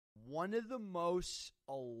one of the most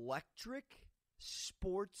electric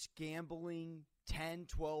sports gambling 10,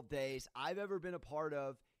 12 days I've ever been a part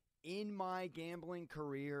of in my gambling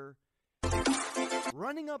career.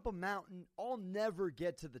 Running up a mountain I'll never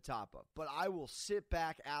get to the top of, but I will sit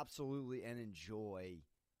back absolutely and enjoy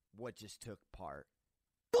what just took part.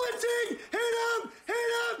 Blitzing! Hit him! Hit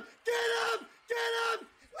him! Get him! Get him!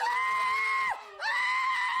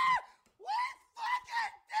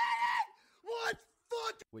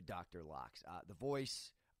 With Dr. Locks. The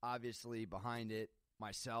voice, obviously, behind it,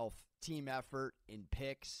 myself, team effort in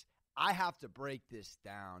picks. I have to break this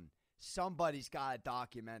down. Somebody's got to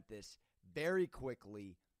document this very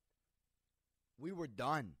quickly. We were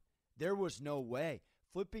done. There was no way.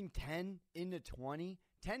 Flipping 10 into 20,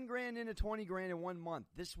 10 grand into 20 grand in 1 month.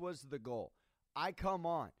 This was the goal. I come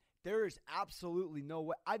on. There is absolutely no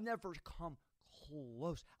way. I've never come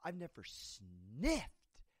close. I've never sniffed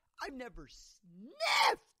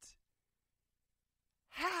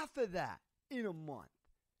half of that in a month.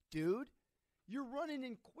 Dude, you're running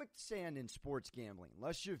in quicksand in sports gambling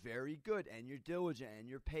unless you're very good and you're diligent and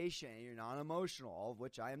you're patient and you're not emotional, all of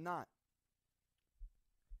which I am not.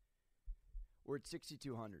 We're at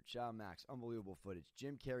 6,200. Shout out Max. Unbelievable footage.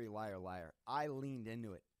 Jim Carrey, liar, liar. I leaned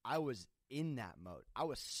into it. I was in that mode. I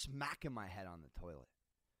was smacking my head on the toilet.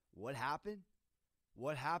 What happened?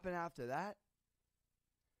 What happened after that?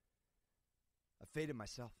 I faded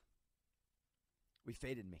myself. We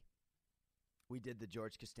faded me. We did the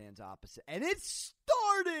George Costanza opposite. And it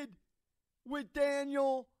started with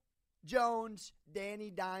Daniel Jones,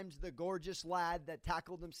 Danny Dimes, the gorgeous lad that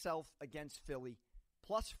tackled himself against Philly.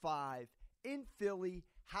 +5 in Philly.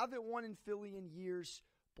 Haven't won in Philly in years.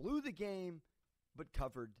 Blew the game, but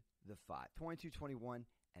covered the 5. 22-21,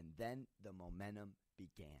 and then the momentum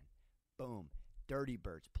began. Boom. Dirty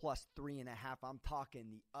Birds, +3.5. I'm talking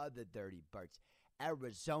the other Dirty Birds.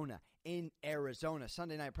 Arizona, in Arizona,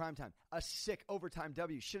 Sunday night primetime. A sick overtime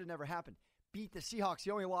W. Should have never happened. Beat the Seahawks,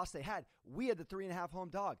 the only loss they had. We had the 3.5 home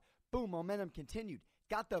dog. Boom, momentum continued.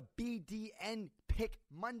 Got the BDN pick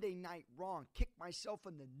Monday night wrong. Kicked myself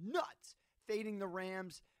in the nuts. Fading the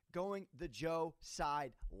Rams, going the Joe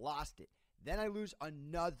side. Lost it. Then I lose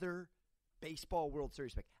another baseball World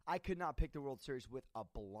Series pick. I could not pick the World Series with a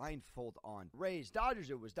blindfold on. Rays, Dodgers.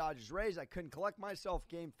 It was Dodgers, Rays. I couldn't collect myself.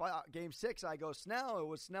 Game 6, I go Snell. It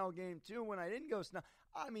was Snell game 2 when I didn't go Snell.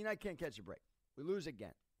 I mean, I can't catch a break. We lose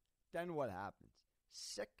again. Then what happens?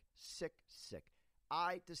 Sick.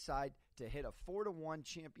 I decide to hit a 4-1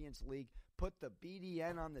 Champions League, put the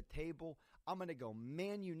BDN on the table. I'm going to go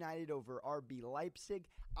Man United over RB Leipzig.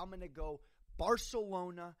 I'm going to go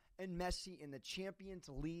Barcelona and Messi in the Champions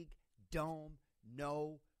League Dome.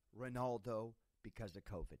 No Ronaldo because of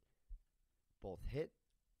COVID. Both hit.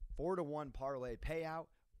 4-1 parlay payout.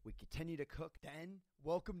 We continue to cook. Then,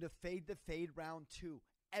 welcome to Fade the Fade round 2.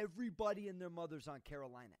 Everybody and their mothers on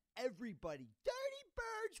Carolina. Everybody. Dirty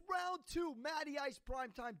Birds round 2. Matty Ice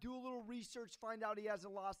primetime. Do a little research. Find out he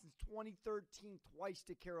hasn't lost since 2013 twice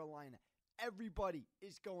to Carolina. Everybody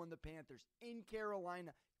is going the Panthers in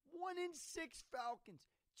Carolina. 1-6 Falcons.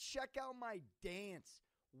 Check out my dance.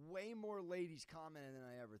 Way more ladies commented than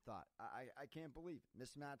I ever thought. I can't believe it.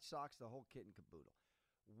 Mismatched socks, the whole kit and caboodle.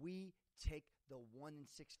 We take the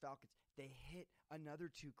 1-6 Falcons. They hit another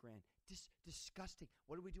 $2 grand. Disgusting.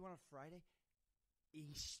 What do we do on a Friday?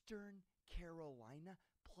 Eastern Carolina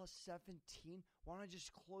 +17. Why don't I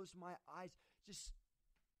just close my eyes? Just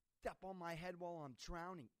step on my head while I'm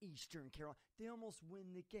drowning. Eastern Carolina. They almost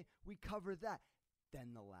win the game. We cover that.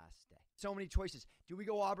 Then the last day. So many choices. Do we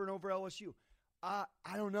go Auburn over LSU? I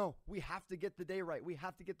don't know. We have to get the day right. We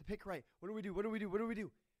have to get the pick right. What do we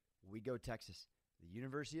do? We go Texas. The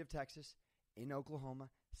University of Texas in Oklahoma.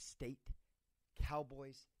 State.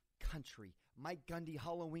 Cowboys. Country. Mike Gundy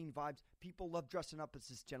Halloween vibes. People love dressing up as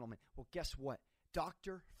this gentleman. Well, guess what?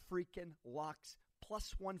 Dr. freaking Locks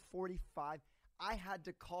 +145. I had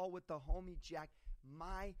to call with the homie Jack,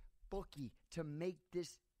 my bookie, to make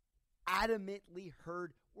this adamantly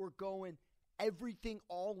heard. We're going everything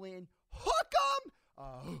all in. Hook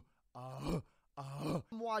 'em! I'm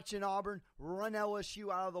watching Auburn run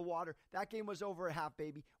LSU out of the water. That game was over at half,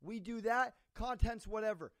 baby. We do that. Contents,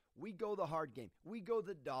 whatever. We go the hard game. We go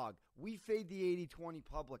the dog. We fade the 80-20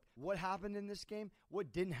 public. What happened in this game?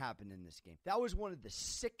 What didn't happen in this game? That was one of the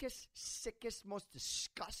sickest, most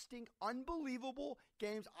disgusting, unbelievable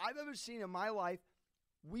games I've ever seen in my life.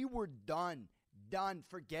 We were done.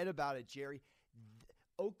 Forget about it, Jerry.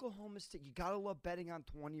 Oklahoma State, you got to love betting on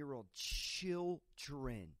 20-year-old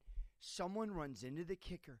children. Someone runs into the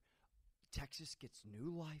kicker. Texas gets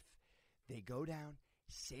new life. They go down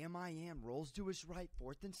Sam I Am rolls to his right,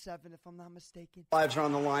 4th and 7 if I'm not mistaken. Lives are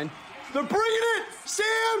on the line. They're bringing it!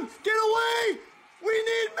 Sam, get away! We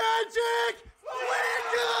need magic! We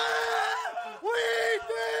did! We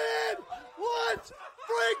did! Let's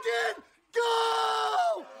freaking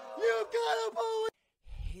go! You gotta believe!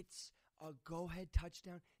 Hits a go-ahead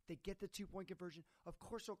touchdown. They get the 2-point conversion. Of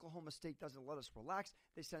course, Oklahoma State doesn't let us relax.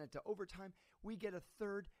 They send it to overtime. We get a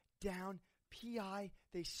 3rd down PI.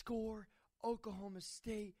 They score. Oklahoma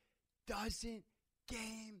State doesn't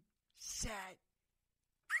game set.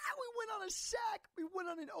 We went on a sack. We went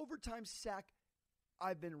on an overtime sack.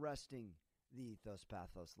 I've been resting the Ethos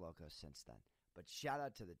Pathos logo since then. But shout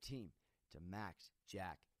out to the team, to Max,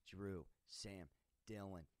 Jack, Drew, Sam,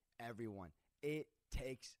 Dylan, everyone. It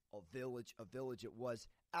takes a village. A village. It was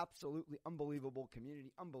absolutely unbelievable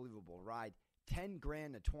community, unbelievable ride. 10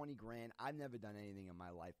 grand to 20 grand. I've never done anything in my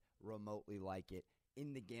life remotely like it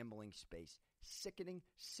in the gambling space. Sickening.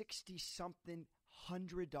 60-something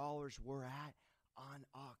 $100 we're at on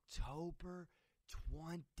October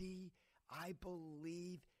 20, I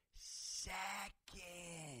believe,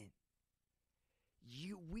 2nd.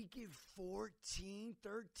 We get 14,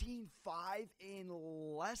 13, 5 in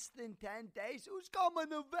less than 10 days. Who's coming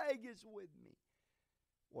to Vegas with me?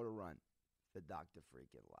 What a run for Dr.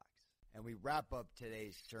 Freakin' Locks. And we wrap up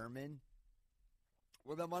today's sermon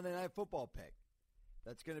with a Monday Night Football pick.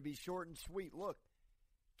 That's going to be short and sweet. Look,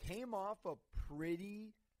 came off a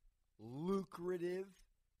pretty lucrative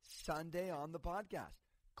Sunday on the podcast.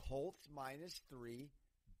 Colts -3,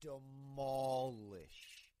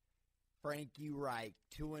 demolish. Frankie Reich,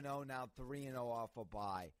 2-0, now 3-0 off a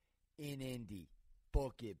bye in Indy.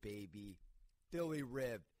 Book it, baby. Philly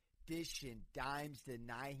Riv, dishing dimes to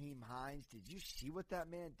Nyheim Hines. Did you see what that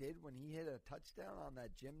man did when he hit a touchdown on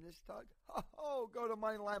that gymnast tug? Oh, go to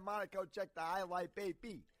Moneyline Monaco, check the highlight,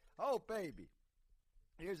 baby. Oh, baby.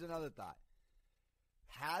 Here's another thought.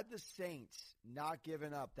 Had the Saints not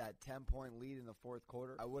given up that 10-point lead in the fourth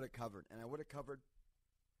quarter, I would have covered. And I would have covered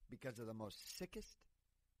because of the most sickest,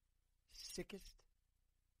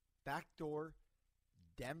 backdoor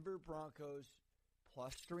Denver Broncos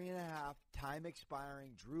 +3.5, time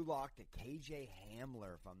expiring, Drew Lock to KJ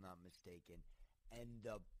Hamler, if I'm not mistaken, and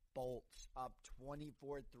the Bolts up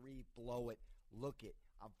 24-3, blow it. Look it.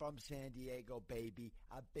 I'm from San Diego, baby.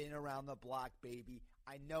 I've been around the block, baby.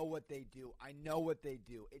 I know what they do.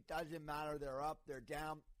 It doesn't matter. They're up, they're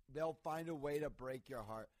down. They'll find a way to break your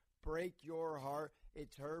heart. Break your heart.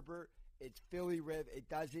 It's Herbert. It's Philly Riv. It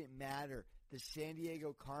doesn't matter. The San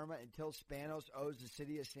Diego Karma, until Spanos owes the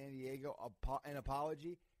city of San Diego an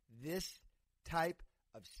apology, this type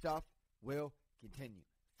of stuff will continue.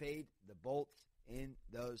 Fade the Bolts in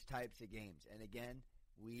those types of games. And again,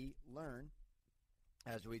 we learn,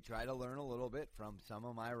 as we try to learn a little bit from some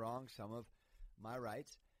of my wrongs, some of my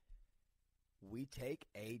rights, we take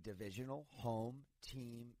a divisional home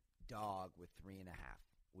team dog with 3.5.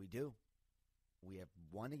 We do. We have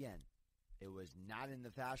won again. It was not in the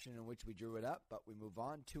fashion in which we drew it up, but we move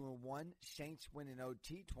on. 2-1. Saints win in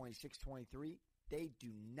OT, 26-23. They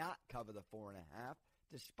do not cover the 4.5,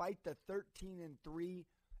 despite the 13-3-1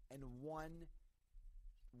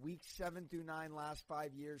 week 7 through 9 last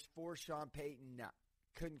 5 years for Sean Payton. No,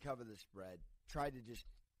 couldn't cover the spread. Tried to just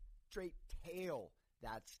straight tail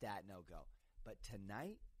that stat, no go. But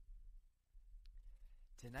tonight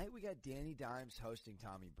we got Danny Dimes hosting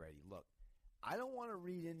Tommy Brady. Look, I don't want to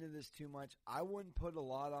read into this too much. I wouldn't put a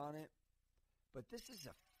lot on it, but this is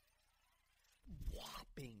a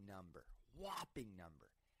whopping number.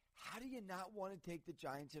 How do you not want to take the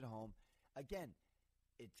Giants at home? Again,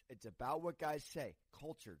 it's about what guys say.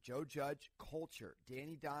 Culture. Joe Judge, culture.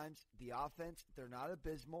 Danny Dimes, the offense, they're not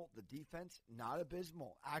abysmal. The defense, not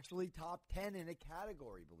abysmal. Actually top 10 in a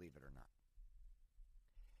category, believe it or not.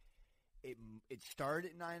 It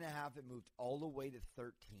started at 9.5. It moved all the way to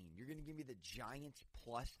 13. You're going to give me the Giants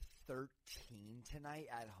 +13 tonight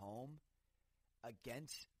at home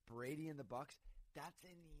against Brady and the Bucs? That's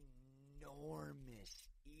an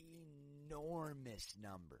enormous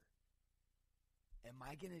number. Am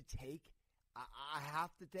I going to take? I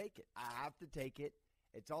have to take it.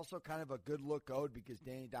 It's also kind of a good look owed because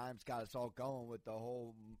Danny Dimes got us all going with the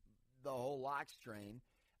whole Locks train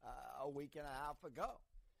a week and a half ago.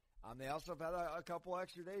 They also have had a couple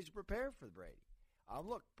extra days to prepare for Brady.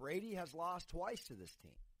 Look, Brady has lost twice to this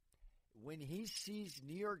team. When he sees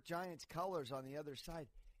New York Giants colors on the other side,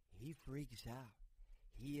 he freaks out.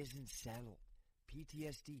 He isn't settled.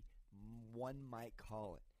 PTSD, one might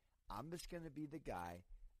call it. I'm just going to be the guy.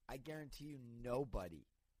 I guarantee you nobody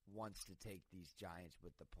wants to take these Giants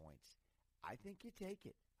with the points. I think you take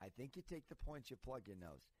it. I think you take the points, you plug your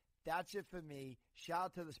nose. That's it for me. Shout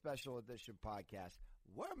out to the special edition podcast.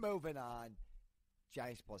 We're moving on.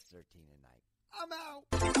 Giants plus 13 tonight. I'm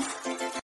out.